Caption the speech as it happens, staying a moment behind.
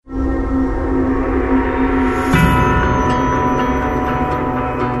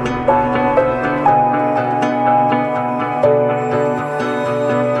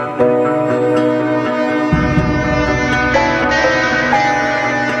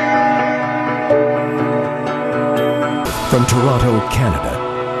From Toronto,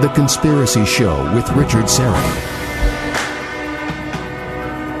 Canada, The Conspiracy Show with Richard Serra.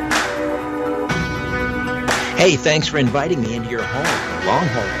 Hey, thanks for inviting me into your home. Long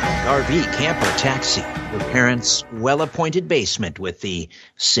haul, RV, camper, taxi, your parents' well-appointed basement with the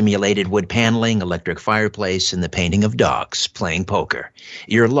simulated wood paneling, electric fireplace, and the painting of dogs playing poker.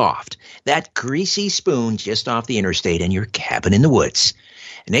 Your loft, that greasy spoon just off the interstate, and your cabin in the woods.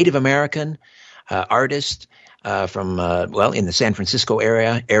 A Native American artist from in the San Francisco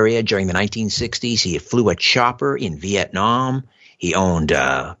area during the 1960s. He flew a chopper in Vietnam. He owned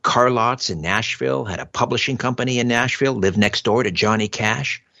car lots in Nashville, had a publishing company in Nashville, lived next door to Johnny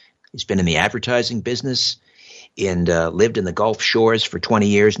Cash. He's been in the advertising business and lived in the Gulf Shores for 20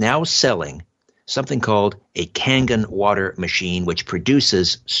 years, now selling something called a Kangen water machine, which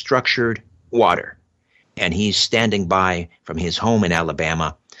produces structured water. And he's standing by from his home in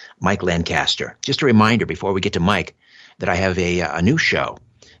Alabama, Mike Lancaster. Just a reminder before we get to Mike that I have a new show,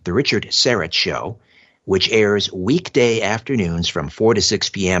 The Richard Serra Show, which airs weekday afternoons from 4 to 6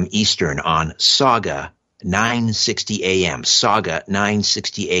 p.m. Eastern on Saga 960 a.m. Saga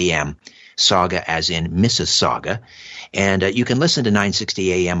 960 a.m. Saga as in Mississauga. And you can listen to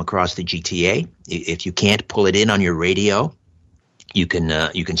 960 a.m. across the GTA. If you can't pull it in on your radio, you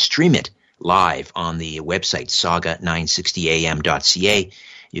can stream it live on the website saga960am.ca.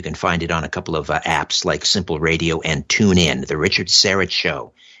 You can find it on a couple of apps like Simple Radio and TuneIn. The Richard Serra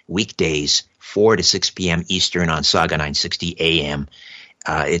Show, weekdays 4 to 6 p.m. Eastern on Saga 960 AM.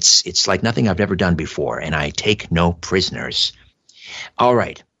 It's like nothing I've ever done before, and I take no prisoners. All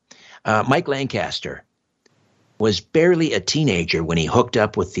right. Mike Lancaster was barely a teenager when he hooked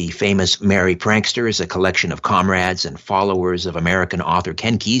up with the famous Merry Pranksters, a collection of comrades and followers of American author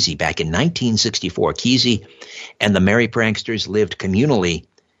Ken Kesey back in 1964. Kesey and the Merry Pranksters lived communally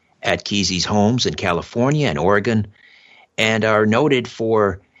at Kesey's homes in California and Oregon and are noted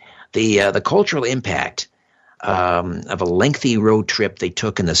for the cultural impact of a lengthy road trip they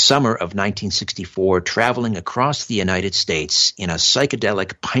took in the summer of 1964, traveling across the United States in a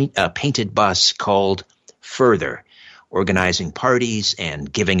psychedelic painted bus called Furthur, organizing parties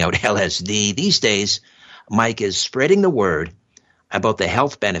and giving out LSD. These days, Mike is spreading the word about the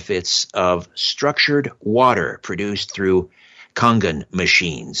health benefits of structured water produced through Kangen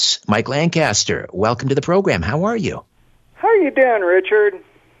machines. Mike Lancaster, welcome to the program. How are you? How are you doing, Richard?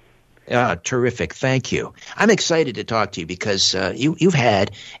 Terrific. Thank you. I'm excited to talk to you because you've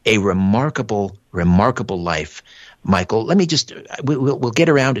had a remarkable life, Michael. Let me just we'll get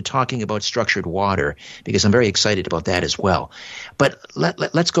around to talking about structured water because I'm very excited about that as well. But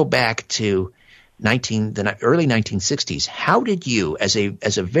let's go back to the early 1960s. How did you, as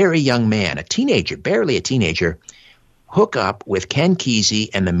a very young man, a teenager, barely a teenager, hook up with Ken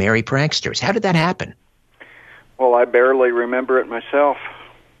Kesey and the Merry Pranksters? How did that happen? Well, I barely remember it myself.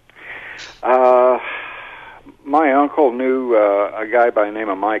 My uncle knew a guy by the name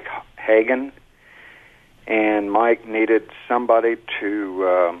of Mike Hagan, and Mike needed somebody to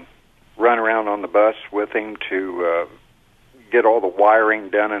run around on the bus with him to get all the wiring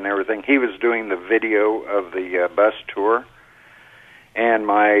done and everything. He was doing the video of the bus tour, and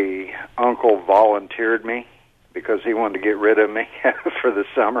my uncle volunteered me because he wanted to get rid of me for the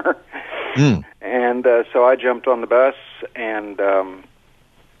summer. Mm. And so I jumped on the bus and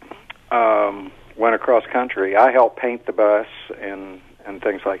went across country. I helped paint the bus and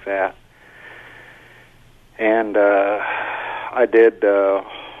things like that. And I did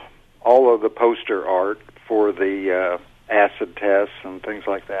all of the poster art for the acid tests and things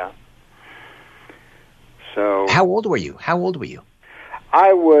like that. So, How old were you? I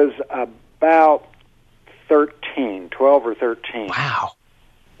was about 12 or 13. Wow.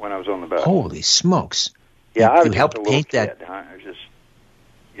 When I was on the bus. Holy smokes. Yeah, I was you helped just a little paint kid. that. I was just,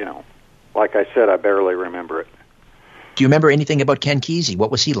 like I said, I barely remember it. Do you remember anything about Ken Kesey?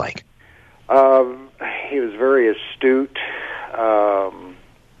 What was he like? He was very astute,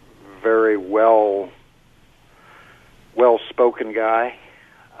 very well-spoken guy.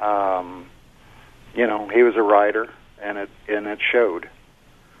 He was a writer, and it showed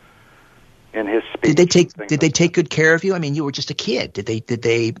in his speech. Did they take good care of you? I mean, you were just a kid. Did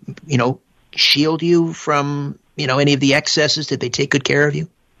they shield you from any of the excesses? Did they take good care of you?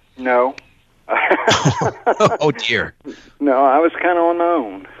 No. Oh dear. No, I was kind of on my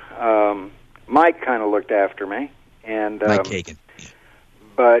own. Mike kind of looked after me, and Mike Hagan.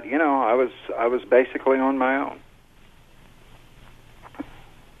 But I was basically on my own.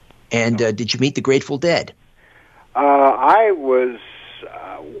 And did you meet the Grateful Dead? I was.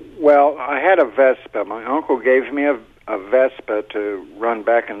 I had a Vespa. My uncle gave me a Vespa to run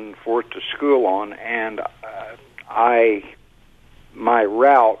back and forth to school on, and my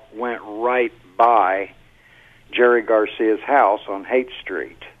route went right by Jerry Garcia's house on Haight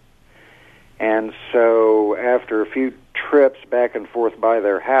Street. And so after a few trips back and forth by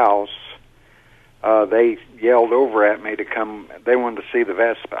their house, they yelled over at me to come. They wanted to see the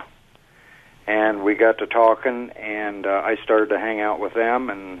Vespa. And we got to talking, and I started to hang out with them,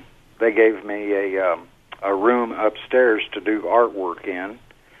 and they gave me a room upstairs to do artwork in.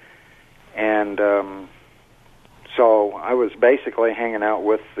 And so I was basically hanging out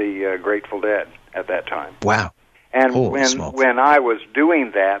with the Grateful Dead at that time. Wow. And when I was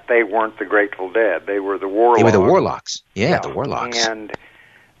doing that, they weren't the Grateful Dead. They were the Warlocks. They were the Warlocks. Yeah, the Warlocks. And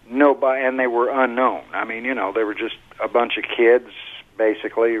nobody, and they were unknown. I mean, you know, they were just a bunch of kids,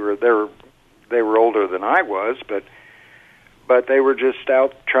 basically. They were older than I was, but they were just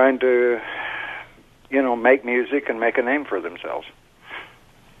out trying to, you know, make music and make a name for themselves.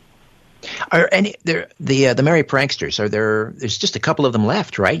 Are any the Merry Pranksters? There's just a couple of them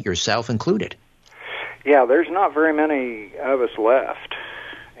left, right? Yourself included. Yeah, there's not very many of us left,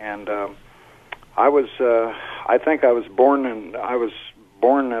 and I think I was born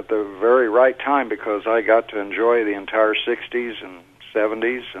at the very right time because I got to enjoy the entire '60s and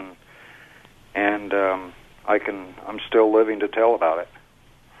 '70s, and I'm still living to tell about it.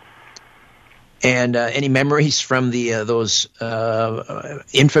 And any memories from those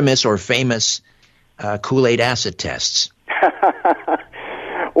infamous or famous Kool-Aid acid tests?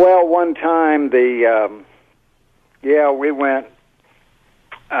 Well, one time we went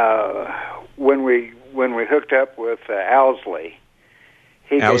when we hooked up with Owsley.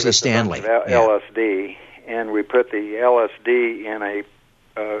 He Owsley Stanley, LSD, and we put the LSD in a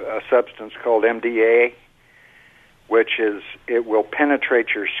substance called MDA, which will penetrate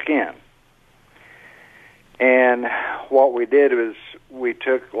your skin. And what we did was we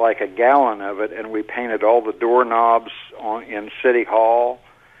took like a gallon of it and we painted all the doorknobs in City Hall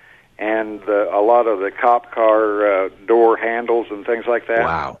and a lot of the cop car door handles and things like that.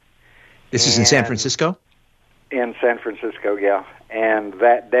 Wow. This is in San Francisco? In San Francisco, yeah. And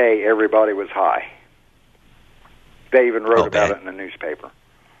that day, everybody was high. They even wrote about it in the newspaper.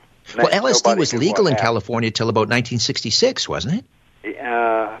 Well, LSD was legal in California till about 1966, wasn't it?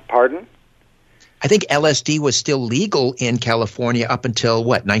 Pardon? I think LSD was still legal in California up until,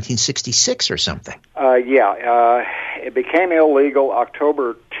 1966 or something? It became illegal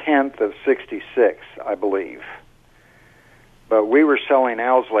October 10th of 66, I believe. But we were selling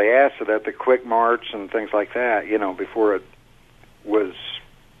Owsley acid at the Quick Marts and things like that, you know, before it was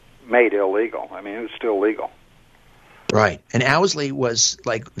made illegal. I mean, it was still legal. Right. And Owsley was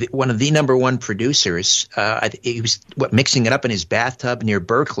like one of the number one producers. He was mixing it up in his bathtub near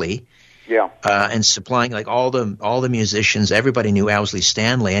Berkeley. Yeah. And supplying like all the musicians. Everybody knew Owsley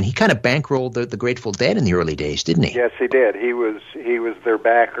Stanley, and he kind of bankrolled the Grateful Dead in the early days, didn't he? Yes, he did. He was their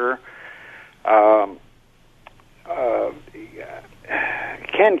backer. Ken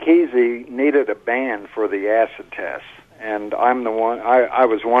Kesey needed a band for the acid test, and I'm the one. I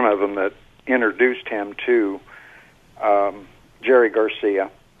was one of them that introduced him to Jerry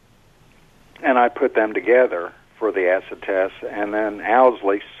Garcia, and I put them together for the acid tests, and then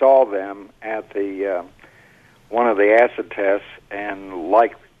Owsley saw them at the one of the acid tests and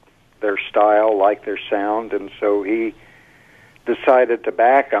liked their style, liked their sound, and so he decided to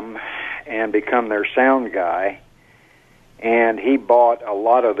back them and become their sound guy, and he bought a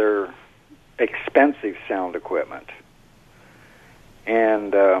lot of their expensive sound equipment.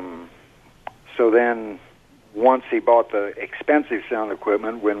 And so then once he bought the expensive sound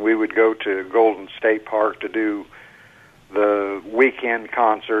equipment, when we would go to Golden State Park to do the weekend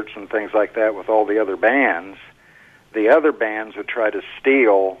concerts and things like that with all the other bands would try to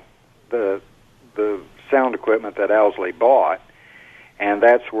steal the sound equipment that Owsley bought, and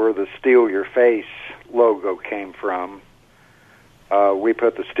that's where the Steal Your Face logo came from. We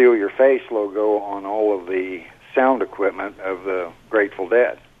put the Steal Your Face logo on all of the sound equipment of the Grateful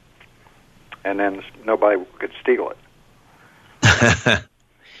Dead, and then nobody could steal it.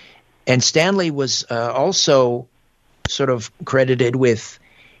 And Stanley was also sort of credited with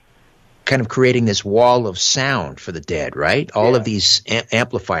kind of creating this wall of sound for the Dead, right? All of these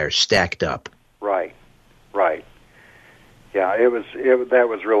amplifiers stacked up. Right. Yeah, that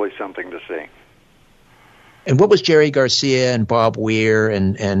was really something to see. And what was Jerry Garcia and Bob Weir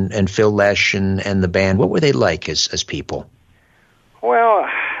and Phil Lesh and the band? What were they like as people? Well,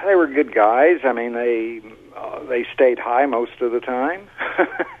 they were good guys. I mean, they stayed high most of the time.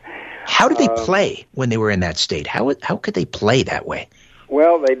 How did they play when they were in that state? How could they play that way?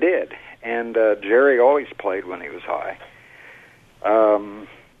 Well, they did, and Jerry always played when he was high.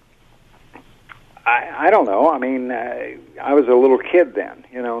 I don't know. I mean, I was a little kid then,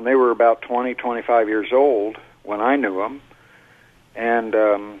 and they were about 20, 25 years old when I knew them, and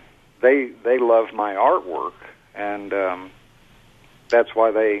they loved my artwork, and that's why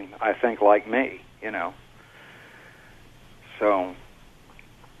they, I think, like me, So,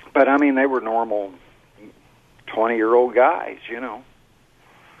 but I mean, they were normal 20-year-old guys,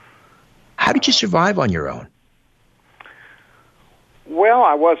 How did you survive on your own? Well,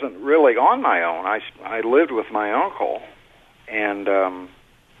 I wasn't really on my own. I lived with my uncle, and I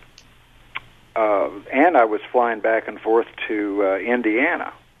was flying back and forth to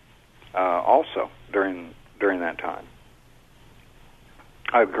Indiana also during that time.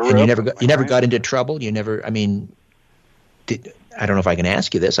 I grew and up. You never got into trouble. You never. I mean, I don't know if I can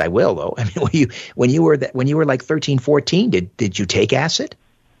ask you this. I will though. I mean, when you were like 13, 14, did you take acid?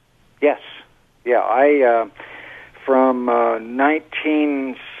 Yes. Yeah. I from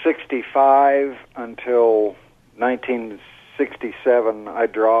 1965 until 1967, I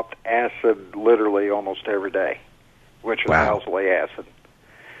dropped acid literally almost every day, which was Owsley acid.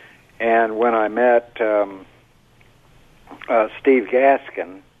 And when I met Steve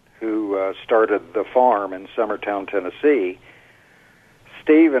Gaskin, who started the farm in Summertown, Tennessee,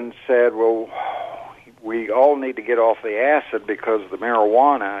 Steven said, well, we all need to get off the acid because the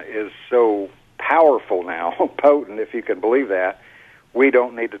marijuana is so powerful now, potent, if you can believe that. We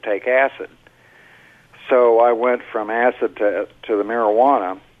don't need to take acid. So I went from acid to the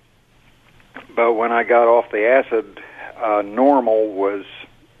marijuana, but when I got off the acid, normal was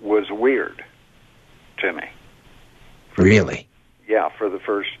weird to me. Really? Yeah, for the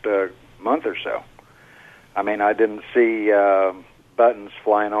first month or so. I mean, I didn't see buttons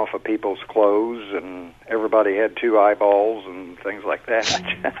flying off of people's clothes, and everybody had two eyeballs and things like that.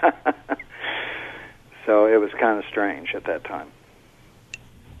 So it was kind of strange at that time.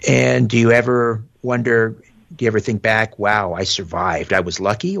 And do you ever think back, wow, I survived, I was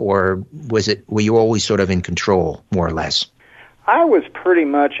lucky, or were you always sort of in control, more or less? I was pretty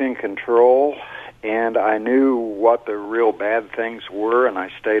much in control, and I knew what the real bad things were, and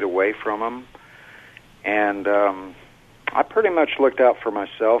I stayed away from them. And I pretty much looked out for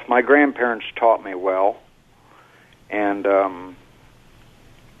myself. My grandparents taught me well, and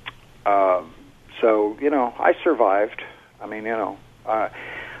so, I survived. I mean,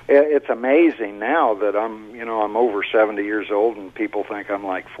 it's amazing now that I'm over 70 years old, and people think I'm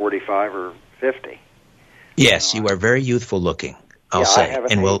like 45 or 50. Yes, you are very youthful looking, I'll say. I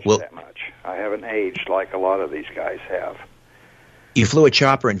haven't aged that much. I haven't aged like a lot of these guys have. You flew a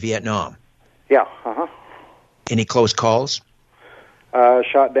chopper in Vietnam? Yeah, uh-huh. Any close calls?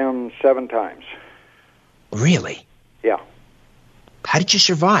 Shot down 7 times. Really? Yeah. How did you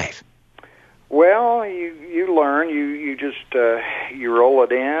survive? Well, you learn. You just you roll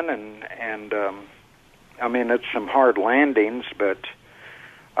it in, and I mean, it's some hard landings, but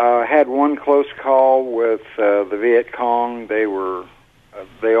had one close call with the Viet Cong. They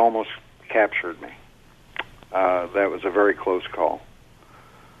almost captured me. That was a very close call,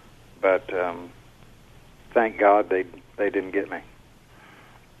 but thank God they didn't get me.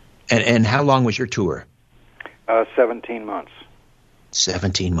 And how long was your tour? 17 months.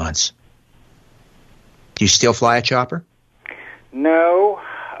 17 months. Do you still fly a chopper? No.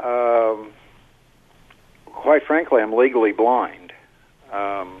 Quite frankly, I'm legally blind.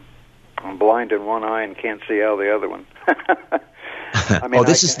 I'm blind in one eye and can't see out of the other one. I mean,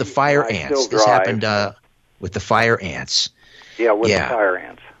 this is the fire ants. This happened with the fire ants. Yeah, with the fire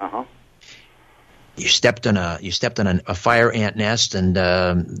ants. Uh-huh. You stepped on a fire ant nest, and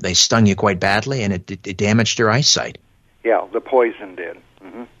they stung you quite badly, and it damaged your eyesight. Yeah, the poison did.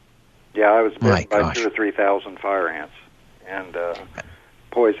 Mm-hmm. Yeah, I was bitten by 2,000 or 3,000 fire ants, and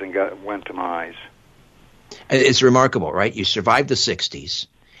poison went to my eyes. It's remarkable, right? You survived the 60s,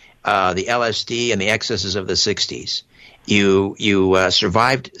 the LSD and the excesses of the 60s. You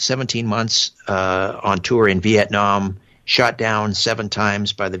survived 17 months on tour in Vietnam, shot down 7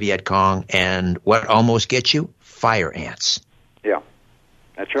 times by the Viet Cong, and what almost gets you? Fire ants. Yeah,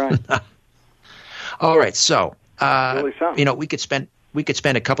 that's right. All right, so really something. we could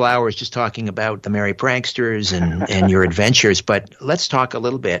spend a couple hours just talking about the Merry Pranksters and your adventures, but let's talk a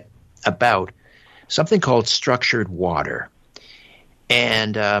little bit about something called structured water.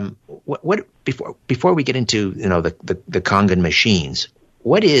 And what before we get into the Congan machines,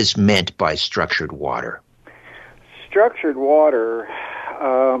 what is meant by structured water? Structured water,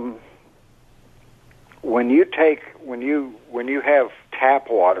 when you have tap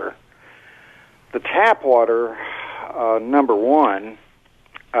water, the tap water, number one,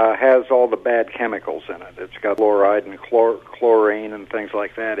 has all the bad chemicals in it. It's got fluoride and chlorine and things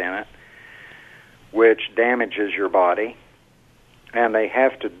like that in it. which damages your body. And they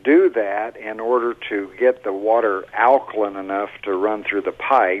have to do that in order to get the water alkaline enough to run through the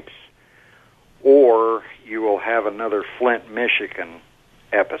pipes, or you will have another Flint, Michigan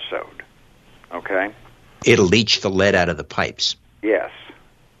episode. Okay? It'll leach the lead out of the pipes. Yes.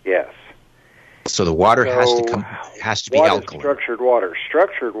 Yes. So the water has to be alkaline. What is structured water?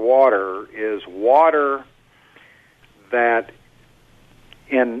 Structured water is water that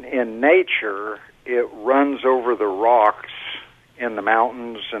in nature it runs over the rocks in the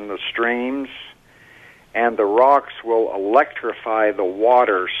mountains and the streams, and the rocks will electrify the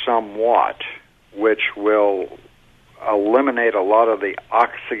water somewhat, which will eliminate a lot of the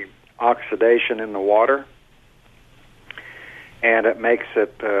oxidation in the water, and it makes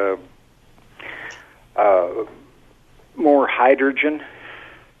it more hydrogen.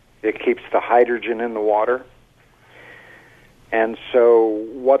 It keeps the hydrogen in the water. And so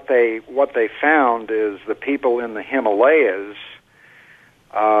what they found is the people in the Himalayas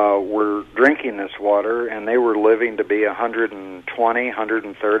were drinking this water, and they were living to be 120,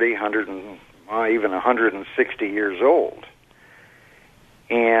 130, even 160 years old.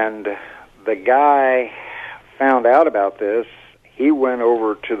 And the guy found out about this. He went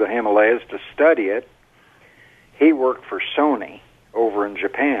over to the Himalayas to study it. He worked for Sony over in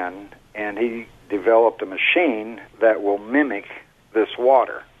Japan, and he developed a machine that will mimic this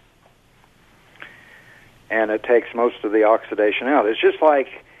water. And it takes most of the oxidation out. It's just like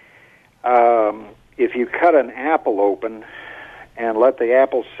if you cut an apple open and let the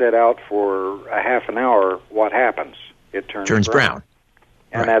apple sit out for a half an hour, what happens? It turns brown.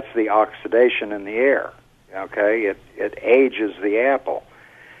 And that's the oxidation in the air. Okay? It ages the apple.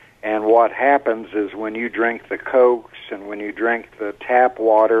 And what happens is when you drink the Cokes and when you drink the tap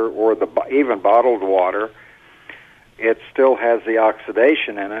water or even bottled water, it still has the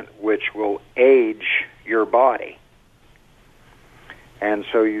oxidation in it, which will age your body. And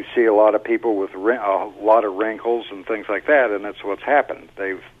so you see a lot of people with a lot of wrinkles and things like that, and that's what's happened.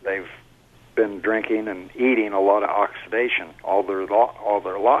 They've been drinking and eating a lot of oxidation all their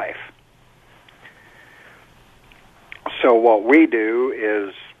life. So what we do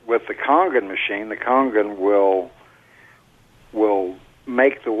is, with the Kangen machine, the Kangen will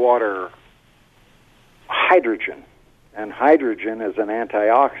make the water hydrogen, and hydrogen is an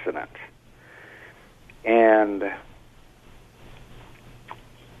antioxidant. And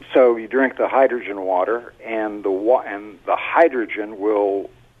so you drink the hydrogen water, and the hydrogen will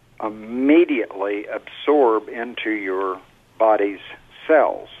immediately absorb into your body's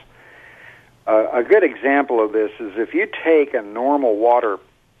cells. A good example of this is if you take a normal water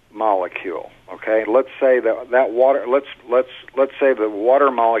molecule. Okay, let's say that water. Let's say the water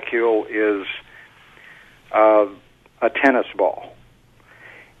molecule is a tennis ball,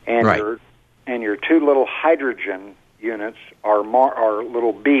 and your two little hydrogen units are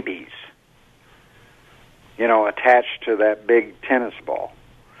little BBs. Attached to that big tennis ball.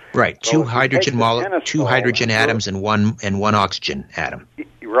 Right, so two hydrogen atoms and one oxygen atom.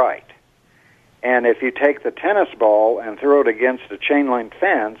 Right. And if you take the tennis ball and throw it against a chain link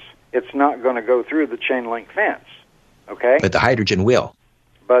fence, it's not going to go through the chain link fence, okay? But the hydrogen will.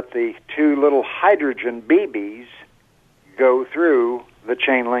 But the two little hydrogen BBs go through the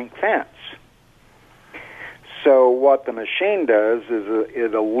chain link fence. So what the machine does is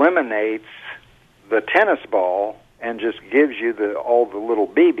it eliminates the tennis ball and just gives you all the little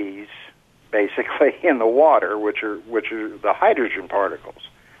BBs, basically, in the water, which are the hydrogen particles.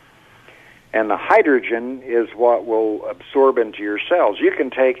 And the hydrogen is what will absorb into your cells. We can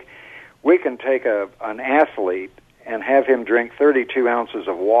take an athlete and have him drink 32 ounces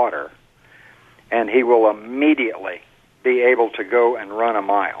of water, and he will immediately be able to go and run a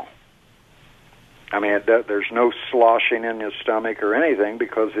mile. I mean, there's no sloshing in his stomach or anything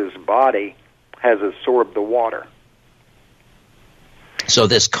because his body has absorbed the water. So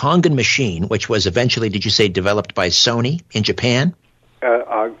this Kangen machine, which was eventually, did you say, developed by Sony in Japan?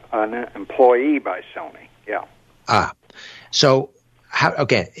 An employee by Sony, yeah. So how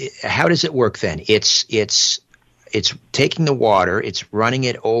does it work then? It's taking the water, it's running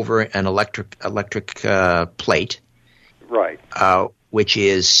it over an electric plate, right? Which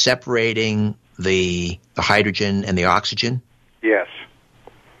is separating the hydrogen and the oxygen. Yes.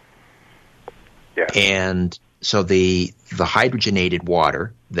 Yes. And so the hydrogenated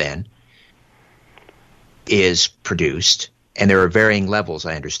water then is produced. And there are varying levels,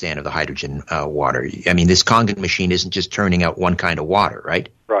 I understand, of the hydrogen water. I mean, this Kangen machine isn't just turning out one kind of water, right?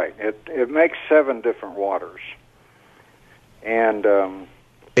 Right. It makes 7 different waters. And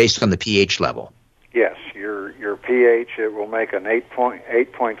based on the pH level. Yes, your pH, it will make an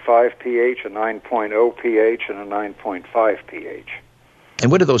 8.5 pH, a 9.0 pH, and a 9.5 pH. And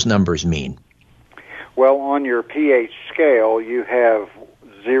what do those numbers mean? Well, on your pH scale, you have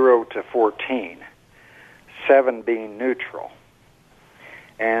 0 to 14, 7 being neutral.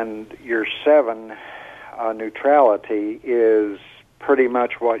 And your 7 neutrality is pretty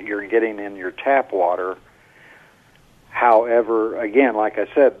much what you're getting in your tap water. However, again, like I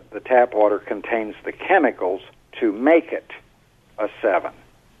said, the tap water contains the chemicals to make it a 7,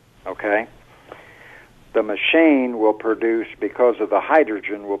 okay? The machine will produce, because of the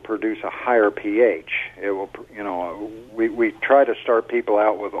hydrogen, will produce a higher pH. It will, we try to start people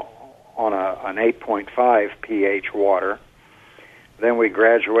out with on an 8.5 pH water. Then we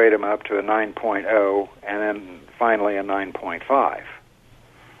graduate them up to a 9.0, and then finally a 9.5.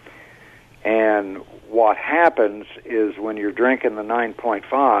 And what happens is when you're drinking the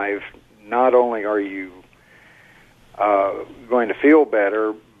 9.5, not only are you going to feel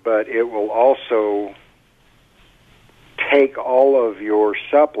better, but it will also take all of your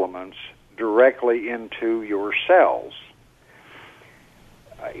supplements directly into your cells.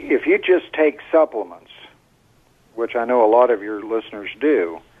 If you just take supplements, which I know a lot of your listeners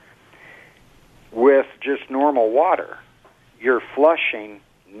do, with just normal water, you're flushing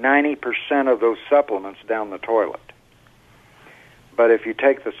 90% of those supplements down the toilet. But if you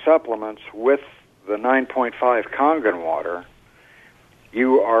take the supplements with the 9.5 Kangen water,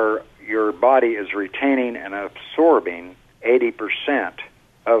 your body is retaining and absorbing 80%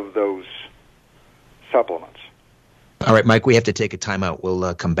 of those supplements. All right, Mike, we have to take a time out.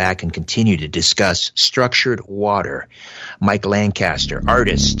 We'll come back and continue to discuss structured water. Mike Lancaster,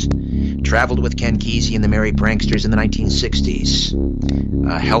 artist, traveled with Ken Kesey and the Merry Pranksters in the 1960s,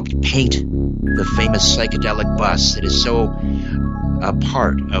 helped paint the famous psychedelic bus that is so a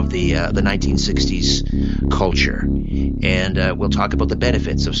part of the 1960s culture. And we'll talk about the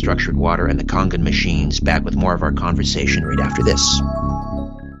benefits of structured water and the Kangen machines. Back with more of our conversation right after this.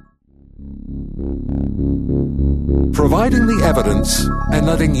 Providing the evidence and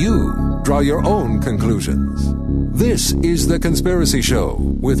letting you draw your own conclusions. This is The Conspiracy Show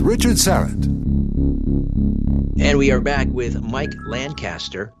with Richard Sarrett. And we are back with Mike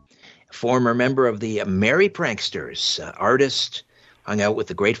Lancaster, former member of the Merry Pranksters, artist, hung out with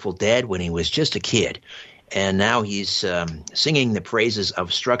the Grateful Dead when he was just a kid. And now he's singing the praises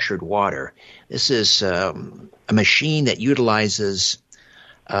of structured water. This is a machine that utilizes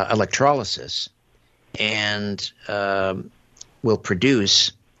electrolysis and will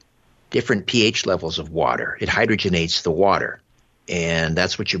produce different pH levels of water. It hydrogenates the water, and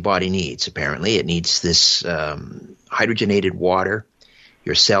that's what your body needs, apparently. It needs this hydrogenated water.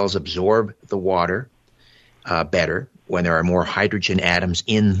 Your cells absorb the water better when there are more hydrogen atoms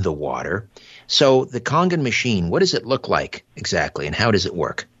in the water. So the Kangen machine, what does it look like exactly, and how does it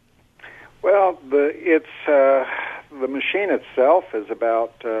work? Well, the machine itself is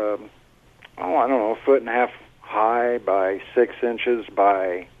about a foot and a half high by 6 inches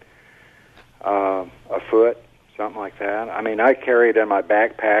by a foot, something like that. I mean, I carry it in my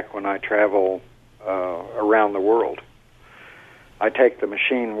backpack when I travel around the world. I take the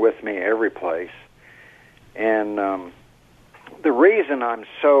machine with me every place. And the reason I'm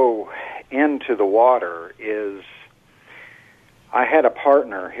so into the water is I had a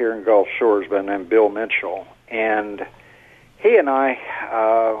partner here in Gulf Shores by the name of Bill Mitchell, and he and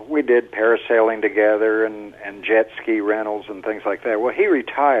I, we did parasailing together and jet ski rentals and things like that. Well, he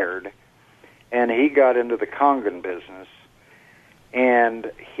retired, and he got into the Kangen business,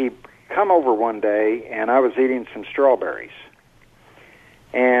 and he come over one day, and I was eating some strawberries.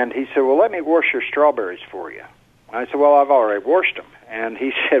 And he said, well, let me wash your strawberries for you. I said, well, I've already washed them. And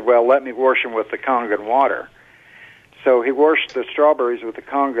he said, well, let me wash them with the Kangen water. So he washed the strawberries with the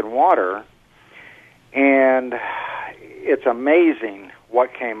Kangen water, and it's amazing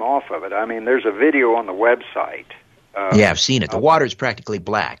what came off of it. I mean, there's a video on the website. Yeah, I've seen it. The water's practically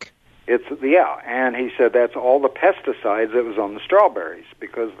black. And he said that's all the pesticides that was on the strawberries,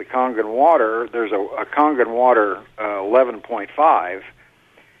 because the Kangen water, there's a Kangen water 11.5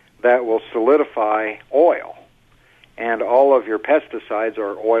 that will solidify oil, and all of your pesticides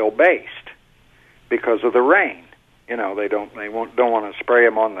are oil-based because of the rain. You know, they don't want to spray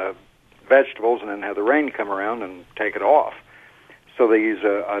them on the vegetables and then have the rain come around and take it off. So they use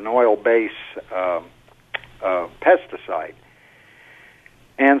an oil-based pesticide.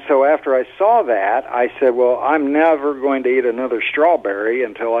 And so after I saw that, I said, well, I'm never going to eat another strawberry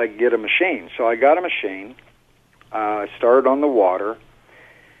until I get a machine. So I got a machine. I started on the water.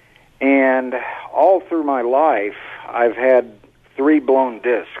 And all through my life, I've had 3 blown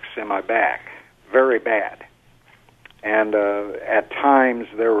discs in my back, very bad. And at times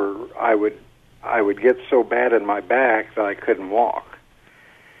I would get so bad in my back that I couldn't walk.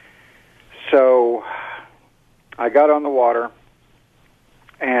 So I got on the water,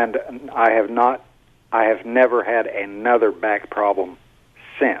 and I have never had another back problem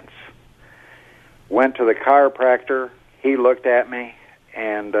since. Went to the chiropractor. He looked at me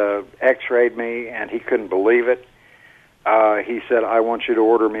and x-rayed me, and he couldn't believe it. He said, "I want you to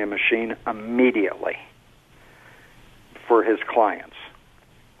order me a machine immediately," for his clients.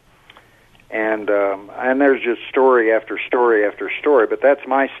 And there's just story after story after story, but that's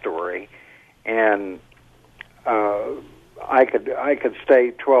my story. And I could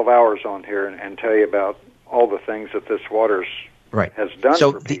stay 12 hours on here and tell you about all the things that this water has done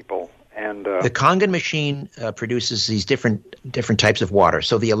for people. And the Kangen machine produces these different types of water.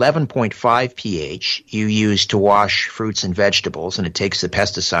 So the 11.5 pH you use to wash fruits and vegetables, and it takes the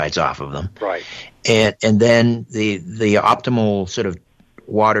pesticides off of them. Right. And then the optimal sort of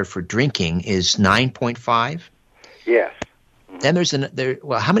water for drinking is 9.5. Yes. Then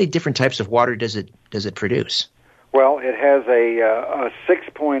how many different types of water does it produce? Well, it has a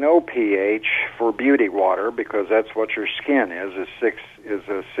 6.0 pH for beauty water, because that's what your skin is a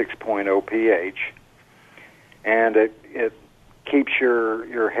 6.0 pH, and it keeps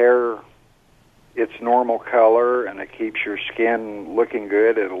your hair its normal color, and it keeps your skin looking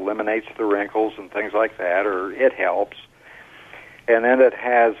good. It eliminates the wrinkles and things like that, or it helps. And then it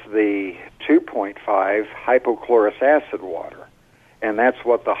has the 2.5 hypochlorous acid water, and that's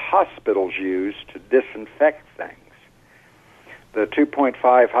what the hospitals use to disinfect things. The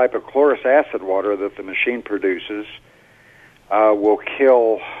 2.5 hypochlorous acid water that the machine produces will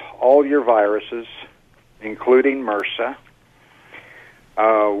kill all your viruses, including MRSA.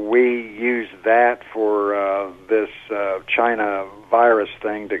 We use that for this China virus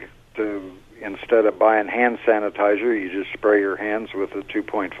thing to instead of buying hand sanitizer, you just spray your hands with the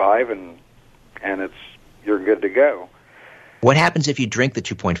 2.5 and you're good to go. What happens if you drink the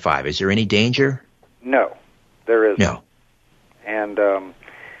 2.5? Is there any danger? No, there isn't. No. And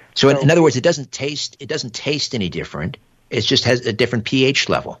so in other words, it doesn't taste any different. It just has a different pH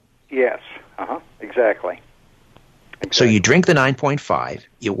level. Yes. Exactly. So you drink the 9.5,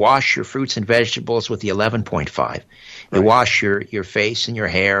 you wash your fruits and vegetables with the 11.5, you wash your face and your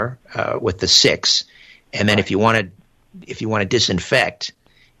hair with the 6, and then if you want to disinfect,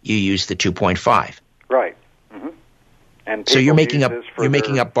 you use the 2.5. Right. Mm-hmm. And so you're making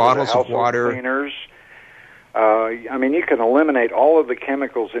up bottles of water. Cleaners. You can eliminate all of the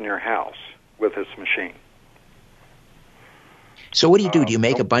chemicals in your house with this machine. So what do you do? Do you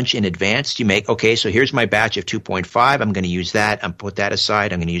make a bunch in advance? Do you make, so here's my batch of 2.5. I'm going to use that. I'm put that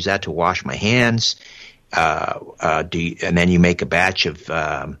aside. I'm going to use that to wash my hands. And then you make a batch of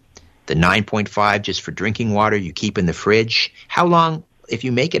the 9.5 just for drinking water. You keep in the fridge. How long, if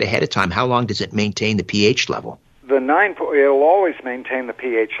you make it ahead of time, how long does it maintain the pH level? It'll always maintain the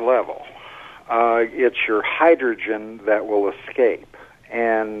pH level. It's your hydrogen that will escape.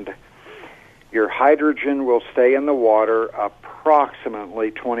 And your hydrogen will stay in the water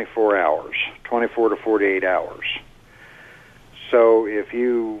approximately 24 to 48 hours. So if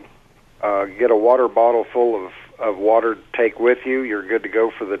you get a water bottle full of water to take with you, you're good to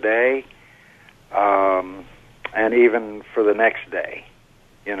go for the day, and even for the next day.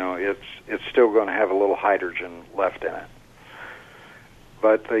 It's still going to have a little hydrogen left in it.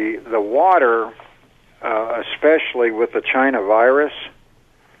 But the water, especially with the China virus,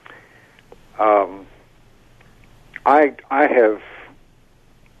 I have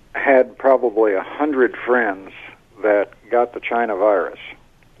had probably 100 friends that got the China virus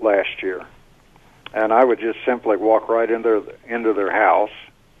last year, and I would just simply walk right into their house.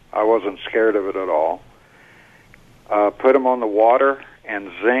 I wasn't scared of it at all. Put them on the water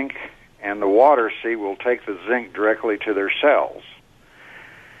and zinc, and the water, will take the zinc directly to their cells.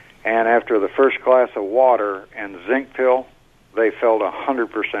 And after the first glass of water and zinc pill, they felt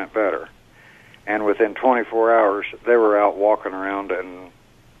 100% better. And within 24 hours, they were out walking around and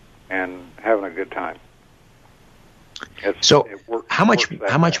having a good time. How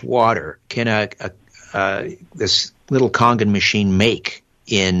much water can this little Kangen machine make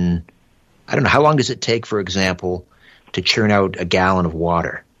in? I don't know. How long does it take, for example, to churn out a gallon of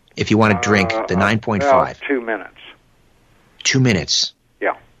water if you want to drink the 9.5? 2 minutes. 2 minutes.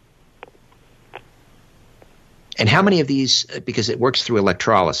 Yeah. And how many of these, because it works through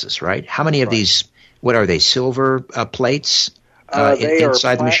electrolysis, right? How many of these, what are they, silver plates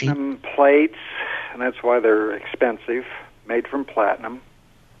inside the machine? Platinum plates, and that's why they're expensive, made from platinum.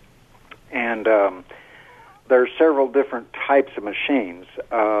 And there are several different types of machines.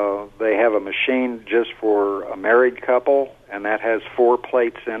 They have a machine just for a married couple, and that has 4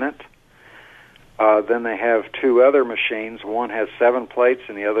 plates in it. Then they have 2 other machines. One has 7 plates,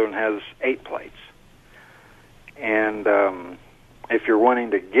 and the other one has 8 plates. And if you're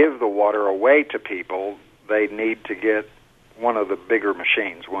wanting to give the water away to people, they need to get one of the bigger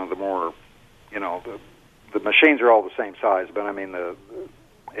machines, one of the more, the machines are all the same size, but I mean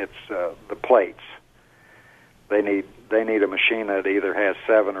it's the plates. They need a machine that either has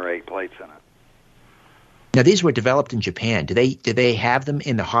 7 or 8 plates in it. Now, these were developed in Japan. Do they have them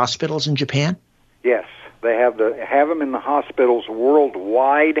in the hospitals in Japan? Yes, they have them in the hospitals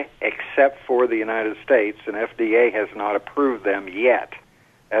worldwide, except for the United States, and FDA has not approved them yet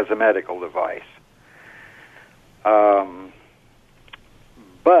as a medical device.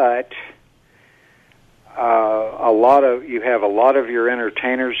 But you have a lot of your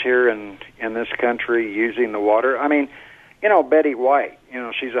entertainers here in this country using the water. I mean, Betty White,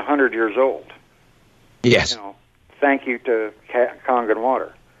 she's 100 years old. Yes. Thank you to Kangen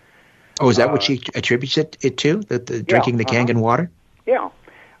water. Oh, is that what she attributes it to, the drinking the Kangen water? Yeah.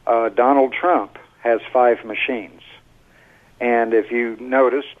 Donald Trump has 5 machines. And if you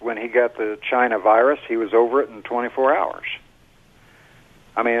noticed, when he got the China virus, he was over it in 24 hours.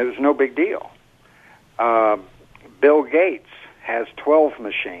 I mean, it was no big deal. Bill Gates has 12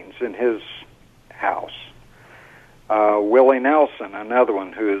 machines in his house. Willie Nelson, another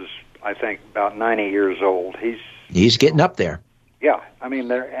one who is, I think, about 90 years old. He's getting up there. Yeah, I mean,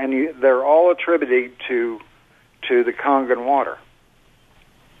 they're all attributed to the Kangen water.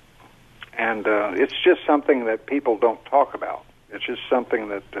 And it's just something that people don't talk about. It's just something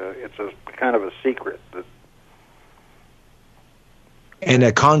that it's a kind of a secret. And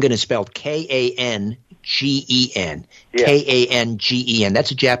Kangen is spelled Kangen. Yes. Kangen. That's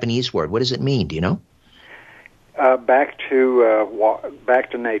a Japanese word. What does it mean? Do you know? Back to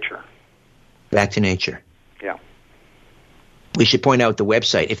nature. Back to nature. Yeah. We should point out the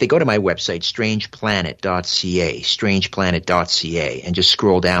website. If they go to my website, strangeplanet.ca, and just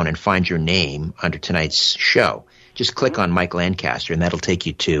scroll down and find your name under tonight's show, just click on Mike Lancaster, and that'll take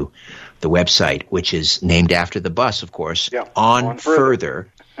you to the website, which is named after the bus, of course,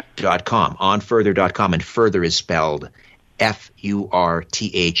 onfurthur.com. Onfurthur.com, and Furthur is spelled F-U-R-T-H-U-R.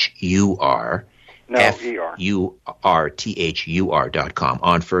 No, F-U-R-T-H-U-R.com,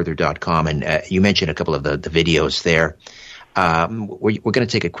 onfurthur.com. And you mentioned a couple of the videos there. We're going to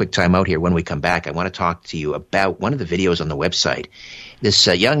take a quick time out here. When we come back, I want to talk to you about one of the videos on the website. This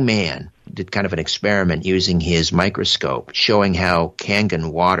young man did kind of an experiment using his microscope, showing how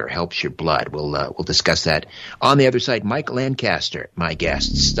Kangen water helps your blood. We'll discuss that on the other side. Mike Lancaster, my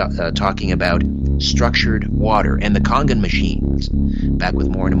guest, talking about structured water and the Kangen machines. Back with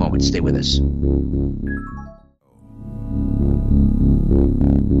more in a moment. Stay with us.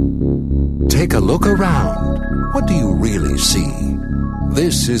 Take a look around. What do you really see?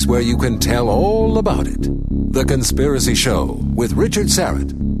 This is where you can tell all about it. The Conspiracy Show with Richard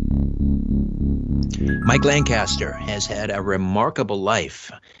Sarrett. Mike Lancaster has had a remarkable life.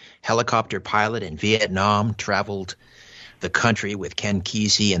 Helicopter pilot in Vietnam, traveled the country with Ken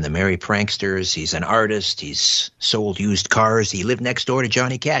Kesey and the Merry Pranksters. He's an artist. He's sold used cars. He lived next door to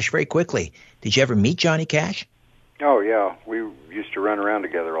Johnny Cash very quickly. Did you ever meet Johnny Cash? Oh, yeah. We used to run around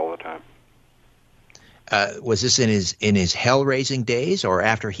together all the time. Was this in his hell-raising days or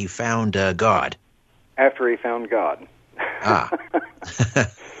after he found God? After he found God. Ah.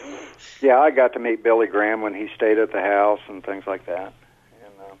 Yeah, I got to meet Billy Graham when he stayed at the house and things like that.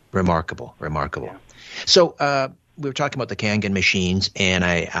 And, remarkable. Yeah. So we were talking about the Kangen machines, and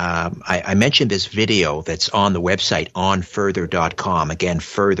I mentioned this video that's on the website, onfurthur.com. Again,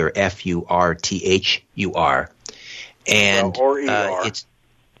 Furthur, F-U-R-T-H-U-R. And or E-R.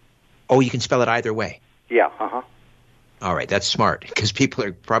 You can spell it either way. Yeah, All right, that's smart, because people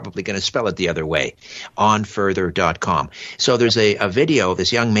are probably going to spell it the other way, onfurthur.com. So there's a video of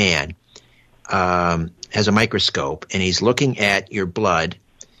this young man has a microscope, and he's looking at your blood,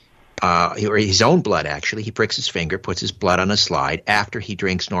 or his own blood, actually. He pricks his finger, puts his blood on a slide after he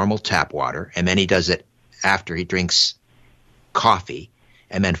drinks normal tap water, and then he does it after he drinks coffee,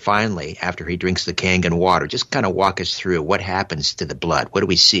 and then finally after he drinks the Kangen water. Just kind of walk us through what happens to the blood. What do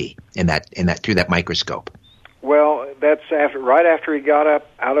we see in that through that microscope? Well, that's right after he got up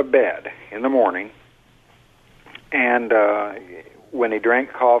out of bed in the morning, and when he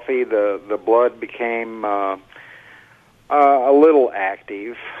drank coffee, the blood became a little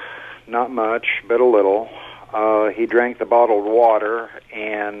active, not much, but a little. He drank the bottled water,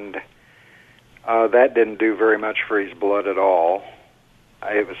 and that didn't do very much for his blood at all.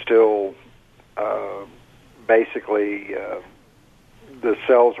 It was still basically the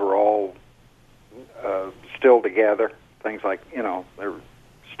cells were all still together. Things like, they're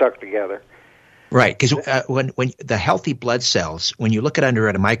stuck together. Right, because when the healthy blood cells, when you look under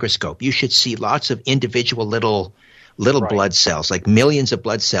a microscope, you should see lots of individual little Right. blood cells, like millions of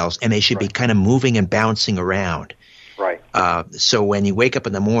blood cells, and they should be Right. kind of moving and bouncing around. Right. So when you wake up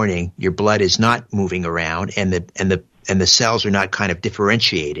in the morning, your blood is not moving around, and the cells are not kind of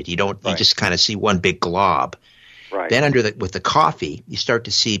differentiated. You Right. just kind of see one big glob. Right. Then with the coffee, you start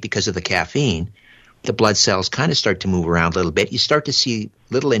to see, because of the caffeine, the blood cells kind of start to move around a little bit. You start to see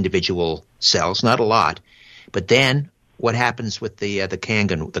little individual cells, not a lot. But then what happens with the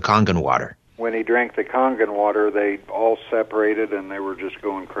Kangen water? When he drank the Kangen water, they all separated and they were just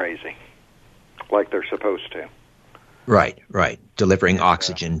going crazy, like they're supposed to. Right. Delivering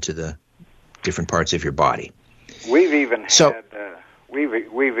oxygen to the different parts of your body. We've even had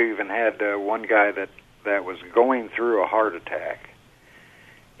one guy that was going through a heart attack,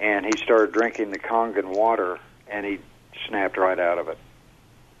 and he started drinking the Kangen water, and he snapped right out of it.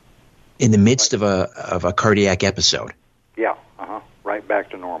 In the midst of a cardiac episode. Yeah, right back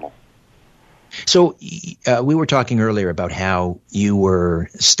to normal. So we were talking earlier about how you were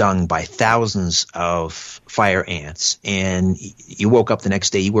stung by thousands of fire ants, and you woke up the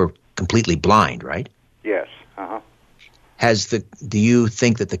next day, you were completely blind, right? Yes. Do you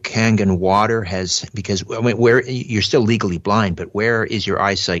think that the Kangen water has, because where you're still legally blind, but where is your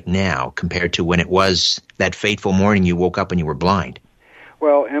eyesight now compared to when it was that fateful morning you woke up and you were blind?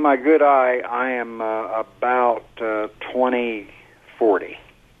 Well, in my good eye, I am about 20/40.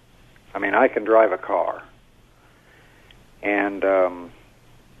 I mean, I can drive a car. And,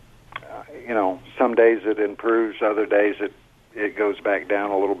 some days it improves, other days it goes back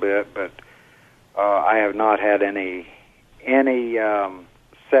down a little bit, but I have not had any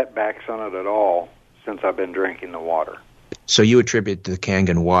setbacks on it at all since I've been drinking the water. So you attribute the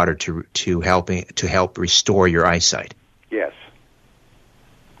Kangen water to help restore your eyesight? Yes.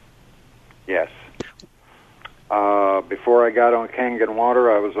 Before I got on Kangen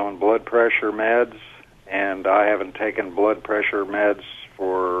water, I was on blood pressure meds, and I haven't taken blood pressure meds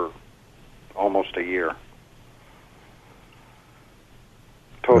for almost a year.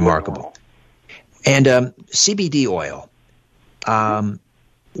 Totally remarkable. Normal. And CBD oil.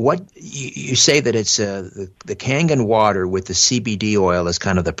 What you say that it's the Kangen water with the CBD oil is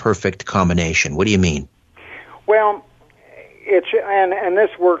kind of the perfect combination. What do you mean? Well, it's and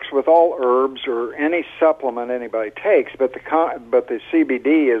this works with all herbs or any supplement anybody takes, but the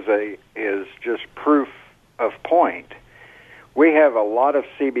CBD is just proof of point. We have a lot of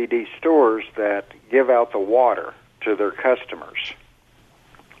CBD stores that give out the water to their customers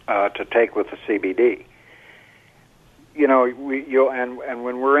to take with the CBD. And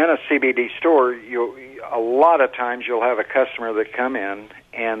when we're in a CBD store, a lot of times you'll have a customer that come in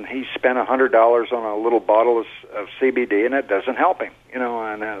and he spent $100 on a little bottle of CBD, and it doesn't help him.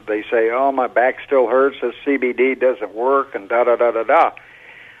 And they say, "Oh, my back still hurts. This CBD doesn't work," and da da da da da.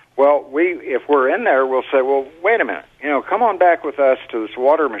 Well, if we're in there, we'll say, "Well, wait a minute. Come on back with us to this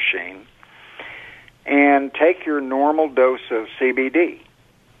water machine and take your normal dose of CBD."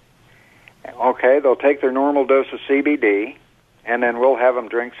 Okay, they'll take their normal dose of CBD, and then we'll have them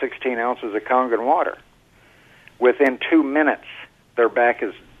drink 16 ounces of Kangen water. Within 2 minutes, their back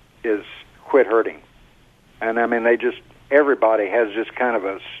is quit hurting. And I mean, everybody has just kind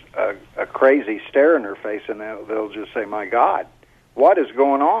of a crazy stare in their face, and they'll just say, "My God, what is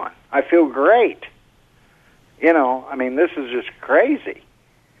going on? I feel great." I mean, this is just crazy.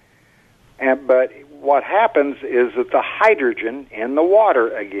 But what happens is that the hydrogen in the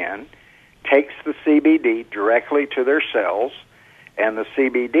water, again, takes the CBD directly to their cells, and the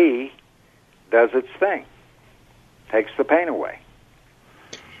CBD does its thing, takes the pain away.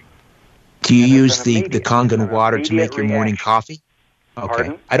 Do you use the Kangen water to make your morning coffee? Okay.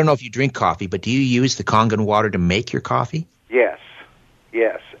 Pardon? I don't know if you drink coffee, but do you use the Kangen water to make your coffee? Yes.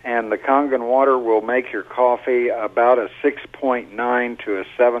 And the Kangen water will make your coffee about a 6.9 to a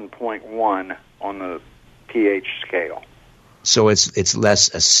 7.1 on the pH scale. So it's less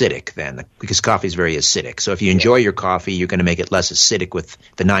acidic then, because coffee is very acidic. So if you enjoy your coffee, you're going to make it less acidic with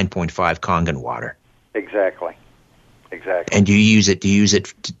the 9.5 Kangen water. Exactly. And do you use it? Do you use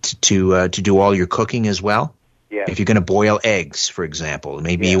it to do all your cooking as well? Yes. If you're going to boil eggs, for example,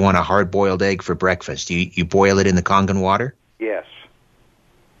 maybe you want a hard-boiled egg for breakfast. You boil it in the Kangen water? Yes.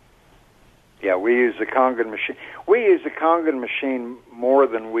 Yeah, we use the Kangen machine. We use the Kangen machine more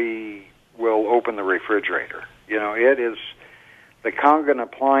than we will open the refrigerator. It is. The Kangen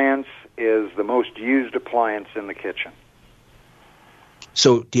appliance is the most used appliance in the kitchen.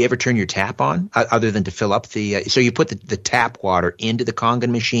 So do you ever turn your tap on other than to fill up the so you put the tap water into the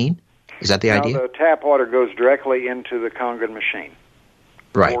Kangen machine? Is that the idea? No, the tap water goes directly into the Kangen machine.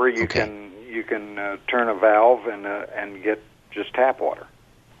 Right. Or you can turn a valve and get just tap water.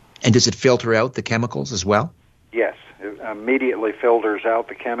 And does it filter out the chemicals as well? Yes. It immediately filters out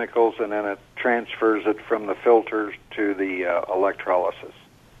the chemicals, and then it transfers it from the filters to the electrolysis.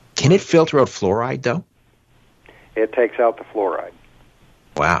 Can it filter out fluoride, though? It takes out the fluoride.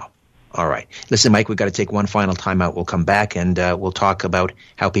 Wow. All right. Listen, Mike, we've got to take one final time out. We'll come back and we'll talk about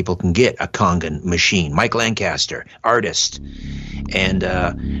how people can get a Kangen machine. Mike Lancaster, artist,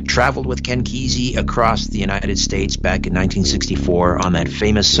 and traveled with Ken Kesey across the United States back in 1964 on that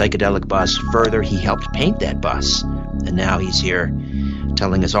famous psychedelic bus, Furthur. He helped paint that bus. And now he's here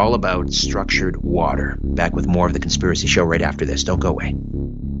telling us all about structured water. Back with more of The Conspiracy Show right after this. Don't go away.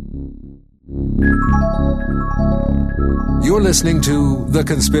 You're listening to The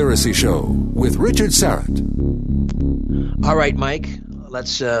Conspiracy Show with Richard Serrett. All right, Mike,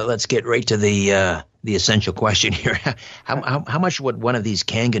 let's get right to the essential question here. How much would one of these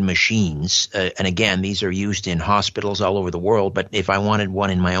Kangen machines, and again, these are used in hospitals all over the world, but if I wanted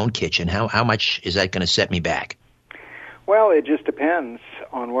one in my own kitchen, how much is that going to set me back? Well, it just depends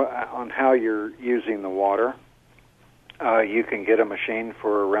on how you're using the water. You can get a machine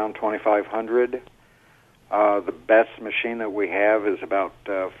for around $2,500. The best machine that we have is about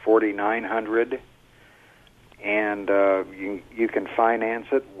 $4,900, and you can finance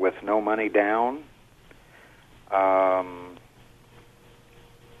it with no money down. I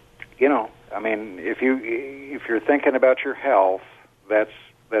mean, if you're thinking about your health, that's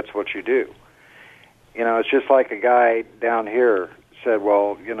what you do. It's just like a guy down here said,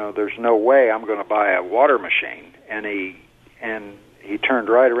 well, there's no way I'm going to buy a water machine, and he turned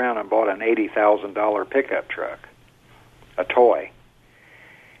right around and bought an $80,000 pickup truck, a toy.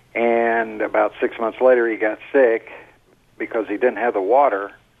 And about 6 months later, he got sick because he didn't have the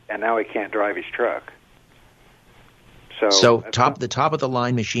water, and now he can't drive his truck. So the top of the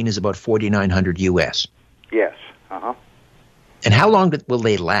line machine is about $4,900 US. Yes. And how long will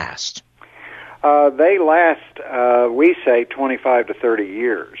they last? They last, we say, 25 to 30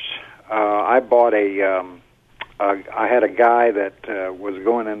 years. I bought I had a guy that was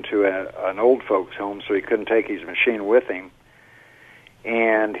going into an old folks' home, so he couldn't take his machine with him.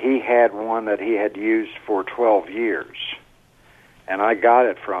 And he had one that he had used for 12 years. And I got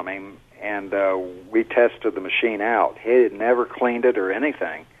it from him, and we tested the machine out. He had never cleaned it or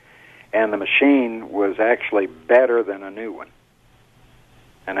anything. And the machine was actually better than a new one.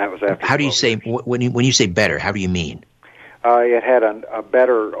 And that was after. How do you say, when you say better, how do you mean? It had a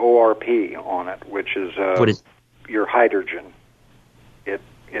better ORP on it, which is... what is your hydrogen. It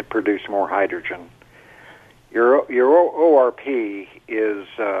produced more hydrogen. Your ORP is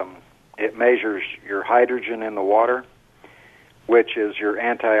it measures your hydrogen in the water, which is your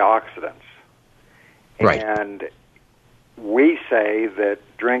antioxidants. Right. And we say that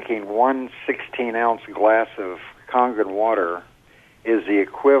drinking 1 16-ounce glass of Kangen water is the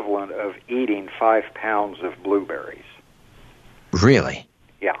equivalent of eating 5 pounds of blueberries. Really?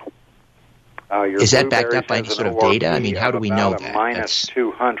 Yeah. Is that backed up by any sort of data? I mean, how do we know that? Minus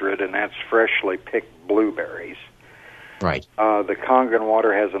 200, and that's freshly picked blueberries. Right. The Kangen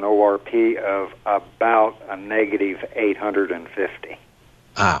water has an ORP of about a negative 850.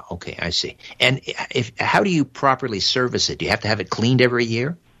 Ah, okay, I see. And how do you properly service it? Do you have to have it cleaned every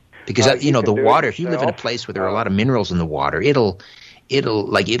year? Because the water. If you live in a place where there are a lot of minerals in the water, it'll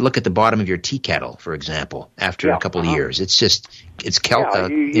like you look at the bottom of your tea kettle, for example, after a couple of years. It's just you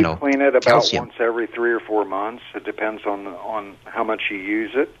clean it about calcium. once every 3 or 4 months. It depends on how much you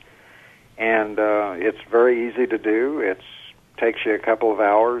use it, and it's very easy to do. It takes you a couple of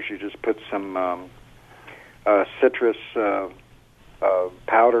hours. You just put some citrus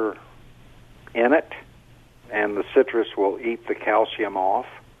powder in it, and the citrus will eat the calcium off.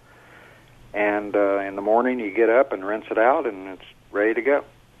 And in the morning, you get up and rinse it out, and it's ready to go.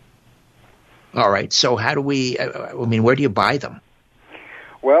 All right. So how do we, where do you buy them?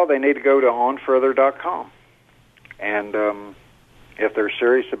 Well, they need to go to onfurthur.com. And if they're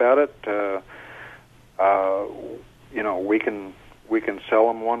serious about it, we can sell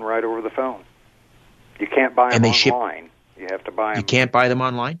them one right over the phone. You can't buy them online. You have to buy them. You can't buy them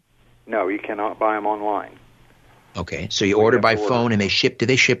online? No, you cannot buy them online. Okay. So you order by phone, and they ship.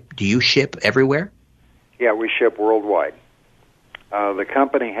 Do you ship everywhere? Yeah, we ship worldwide. The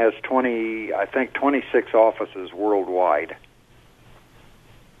company has 26 offices worldwide.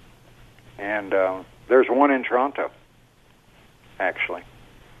 And there's one in Toronto, actually.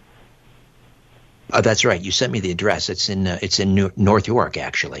 Oh, that's right. You sent me the address. It's in North York,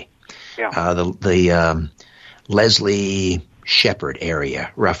 actually. Yeah. The Leslie Shepherd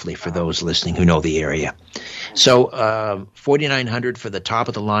area, roughly, for those listening who know the area. So, $4,900 for the top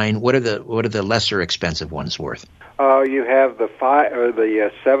of the line. What are the lesser expensive ones worth? You have the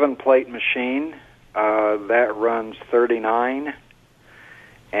 7-plate machine that runs $39,000,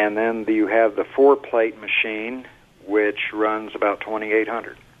 and then you have the 4-plate machine, which runs about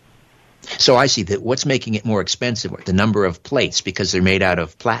 $2,800. So I see that. What's making it more expensive? The number of plates, because they're made out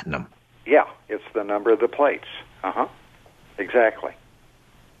of platinum. Yeah, it's the number of the plates. Exactly.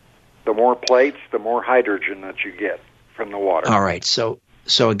 The more plates, the more hydrogen that you get from the water. All right. So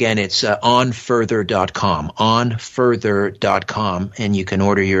again, it's onfurthur.com, onfurthur.com, and you can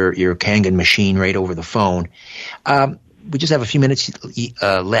order your Kangen machine right over the phone. We just have a few minutes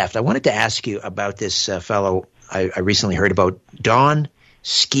left. I wanted to ask you about this fellow I recently heard about, Don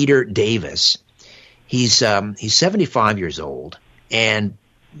Skeeter Davis. He's 75 years old, and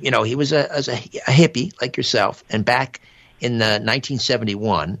he was a hippie like yourself. And back in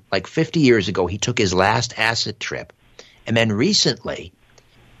 1971, like 50 years ago, he took his last acid trip, and then recently,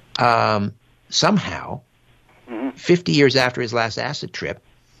 somehow, 50 years after his last acid trip,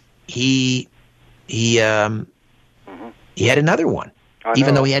 he had another one,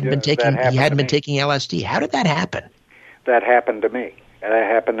 even though he hadn't been taking LSD. How did that happen? That happened to me. That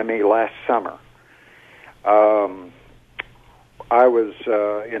happened to me last summer. I was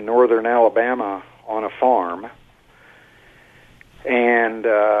in northern Alabama on a farm, and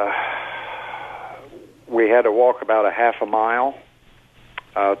we had to walk about a half a mile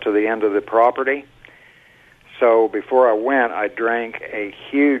to the end of the property. So before I went, I drank a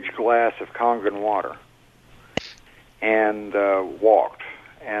huge glass of Kangen water and walked.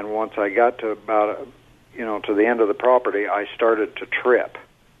 And once I got to about to the end of the property, I started to trip.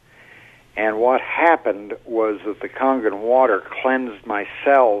 And what happened was that the Kangen water cleansed my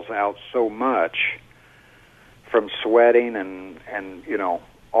cells out so much from sweating and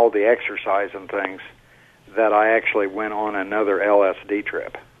all the exercise and things that I actually went on another LSD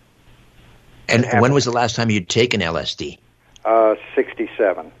trip. And when was the last time you'd taken LSD?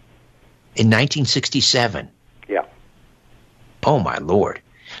 67. In 1967? Yeah. Oh, my Lord.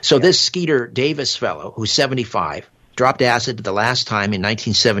 So this Skeeter Davis fellow, who's 75, dropped acid the last time in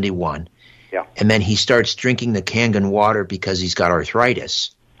 1971. Yeah. And then he starts drinking the Kangen water because he's got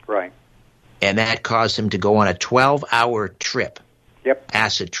arthritis. Right. And that caused him to go on a 12-hour trip. Yep.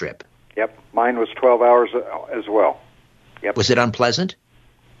 Acid trip. Yep. Mine was 12 hours as well. Yep. Was it unpleasant?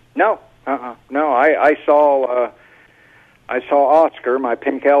 No. No, I saw Oscar, my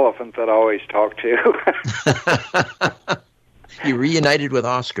pink elephant that I always talk to. You reunited with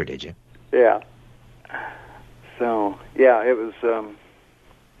Oscar, did you? Yeah. So yeah, it was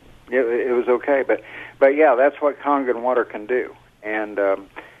it was okay, but yeah, that's what Kangen water can do. And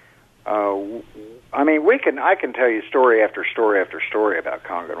I mean, I can tell you story after story after story about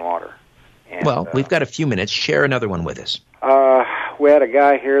Kangen water. And, well, we've got a few minutes. Share another one with us. We had a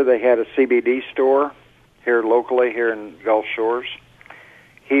guy here. They had a CBD store here locally, here in Gulf Shores.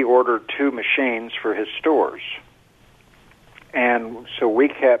 He ordered 2 machines for his stores. And so we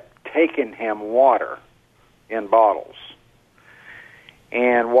kept taking him water in bottles.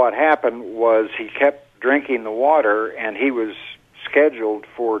 And what happened was he kept drinking the water, and he was scheduled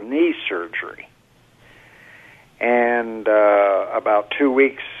for knee surgery. And about 2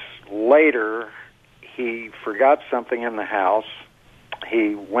 weeks later, he forgot something in the house.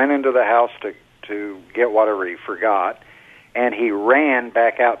 He went into the house to get whatever he forgot, and he ran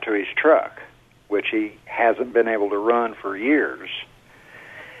back out to his truck, which he hasn't been able to run for years.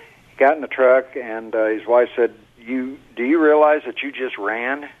 He got in the truck, and his wife said, do you realize that you just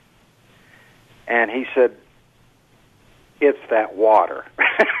ran? And he said, it's that water.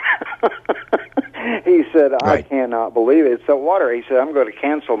 He said, I Right. cannot believe it. It's that water. He said, I'm going to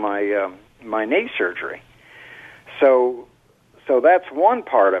cancel my knee surgery. So that's one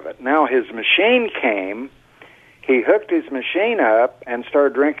part of it. Now his machine came. He hooked his machine up and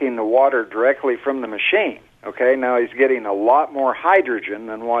started drinking the water directly from the machine. Okay, now he's getting a lot more hydrogen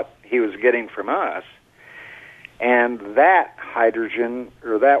than what he was getting from us. And that hydrogen,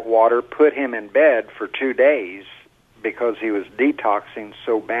 or that water, put him in bed for 2 days because he was detoxing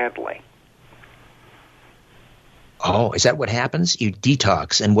so badly. Oh, is that what happens? You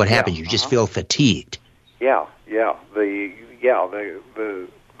detox, and what happens? You just feel fatigued. Yeah.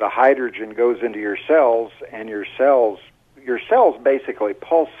 The hydrogen goes into your cells, and your cells basically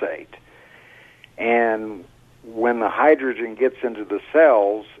pulsate. And when the hydrogen gets into the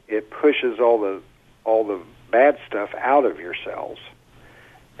cells, it pushes all the bad stuff out of your cells,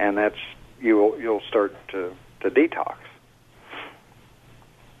 and that's you'll start to detox.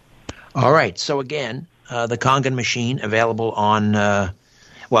 All right. So again, the Kangen machine available on,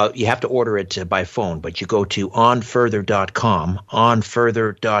 well, you have to order it by phone, but you go to onfurthur.com,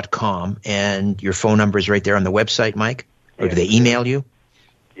 and your phone number is right there on the website, Mike? Or do they email you?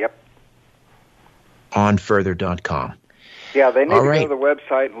 Yep. Onfurthur.com. Yeah, they need to go to the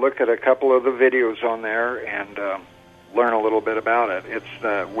website and look at a couple of the videos on there and learn a little bit about it. It's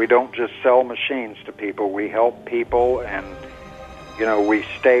we don't just sell machines to people. We help people, and we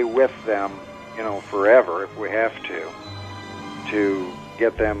stay with them, forever if we have to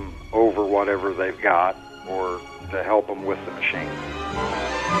get them over whatever they've got, or to help them with the machine.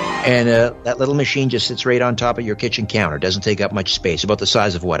 And that little machine just sits right on top of your kitchen counter. Doesn't take up much space. About the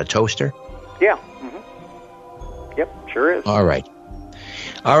size of what, a toaster? Yeah. Mm-hmm. Yep, sure is. All right.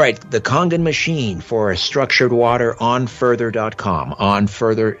 The Kangen machine for structured water, onfurthur.com.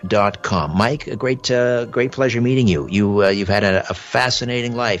 Onfurthur.com. Mike, a great pleasure meeting you. You've had a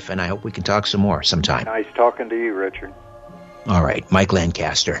fascinating life, and I hope we can talk some more sometime. Nice talking to you, Richard. All right, Mike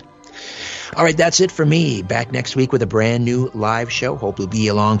Lancaster. All right, that's it for me. Back next week with a brand new live show. Hope you'll be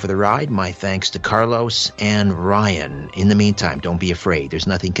along for the ride. My thanks to Carlos and Ryan. In the meantime, don't be afraid. There's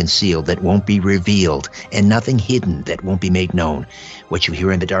nothing concealed that won't be revealed, and nothing hidden that won't be made known. What you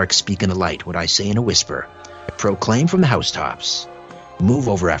hear in the dark, speak in the light. What I say in a whisper, proclaim from the housetops. Move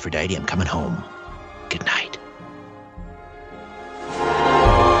over, Aphrodite. I'm coming home. Good night.